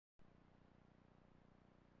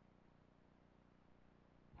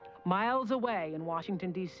Miles away in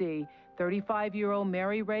Washington, D.C., 35-year-old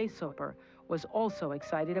Mari-Rae Sopper was also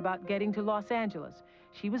excited about getting to Los Angeles.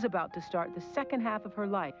 She was about to start the second half of her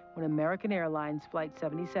life when American Airlines Flight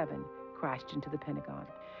 77 crashed into the Pentagon.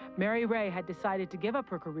 Mari-Rae had decided to give up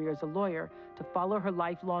her career as a lawyer to follow her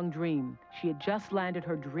lifelong dream. She had just landed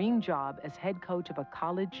her dream job as head coach of a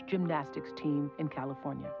college gymnastics team in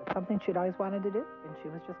California. Something she'd always wanted to do, and she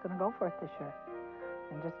was just going to go for it this year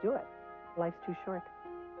and just do it. Life's too short.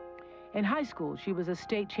 In high school, she was a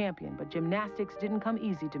state champion, but gymnastics didn't come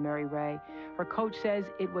easy to Mari-Rae. Her coach says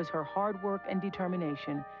it was her hard work and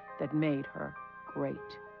determination that made her great.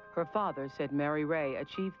 Her father said Mari-Rae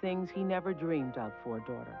achieved things he never dreamed of for a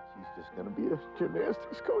daughter. She's just going to be a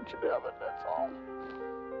gymnastics coach in heaven, that's all.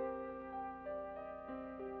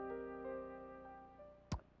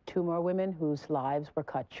 Two more women whose lives were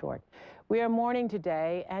cut short. We are mourning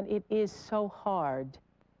today, and it is so hard,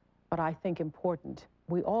 but I think important.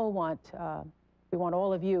 We all want, we want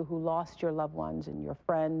all of you who lost your loved ones and your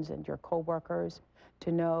friends and your co-workers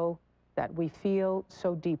to know that we feel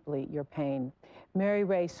so deeply your pain.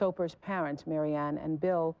 Mari-Rae Sopper's parents, Marianne and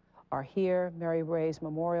Bill, are here. Mari-Rae's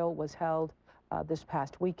memorial was held this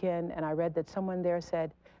past weekend, and I read that someone there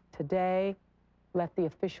said, today, let the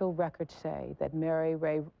official record say that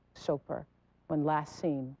Mari-Rae Sopper, when last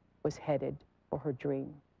seen, was headed for her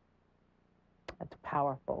dream. That's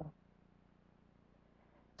powerful.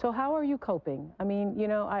 So how are you coping? I mean, you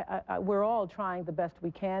know, we're all trying the best we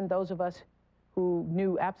can. Those of us who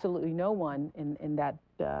knew absolutely no one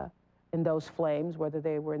in those flames, whether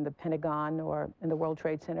they were in the Pentagon or in the World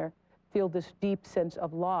Trade Center, feel this deep sense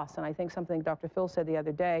of loss. And I think something Dr. Phil said the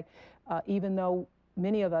other day, even though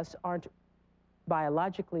many of us aren't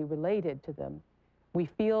biologically related to them, we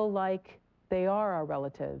feel like they are our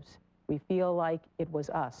relatives. We feel like it was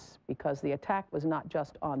us, because the attack was not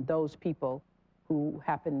just on those people who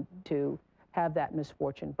happened to have that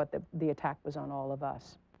misfortune, but the attack was on all of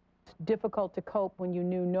us. It's difficult to cope when you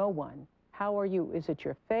knew no one. How are you? Is it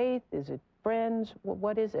your faith? Is it friends?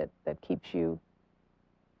 What is it that keeps you?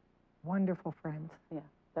 Wonderful friends. Yeah,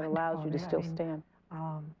 that allows you to still stand.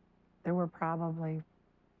 There were probably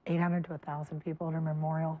 800 to 1,000 people at her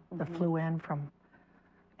memorial that flew in from,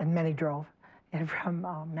 and many drove, and from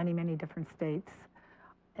many, many different states.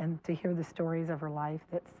 And to hear the stories of her life,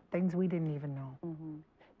 that's things we didn't even know.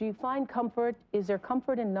 Do you find comfort? Is there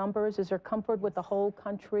comfort in numbers? Is there comfort with the whole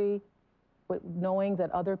country, with knowing that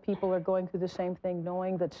other people are going through the same thing,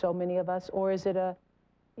 knowing that so many of us, or is it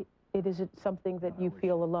something that you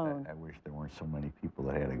feel alone? I wish there weren't so many people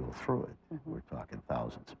that had to go through it. We're talking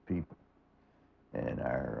thousands of people. And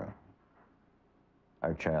our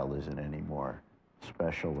child isn't any more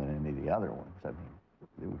special than any of the other ones. I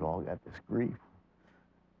mean, we've all got this grief.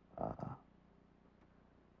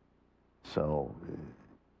 So,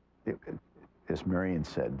 as Marion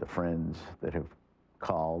said, the friends that have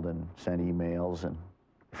called and sent emails, and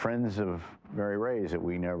friends of Mari-Rae's that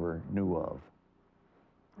we never knew of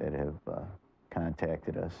that have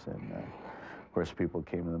contacted us. And of course, people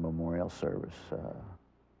came to the memorial service.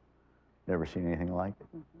 Never seen anything like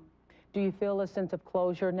it. Do you feel a sense of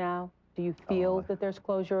closure now? Do you feel that there's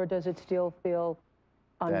closure, or does it still feel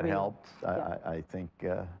unreal? That helped. Yeah. I think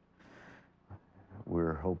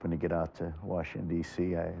we're hoping to get out to Washington,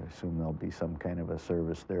 D.C. I assume there'll be some kind of a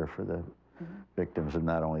service there for the victims of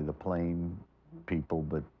not only the plane people,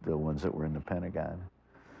 but the ones that were in the Pentagon.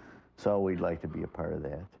 So we'd like to be a part of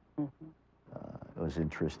that. It was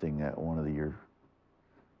interesting that one of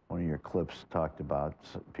your clips talked about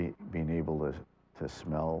being able to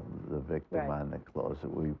smell the victim on the clothes.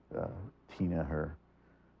 Tina,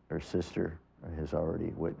 her sister, has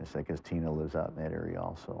already witnessed that, because Tina lives out in that area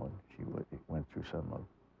also, and she went through some of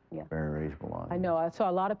Mari-Rae's belongings. I know. I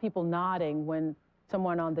saw a lot of people nodding when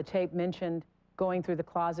someone on the tape mentioned going through the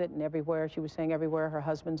closet and everywhere. She was saying everywhere her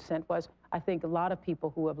husband's scent was. I think a lot of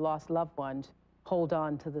people who have lost loved ones hold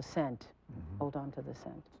on to the scent. Hold on to the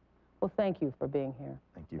scent. Well, thank you for being here.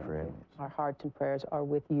 Thank you for having us. Our hearts and prayers are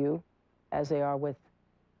with you, as they are with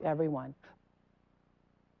everyone.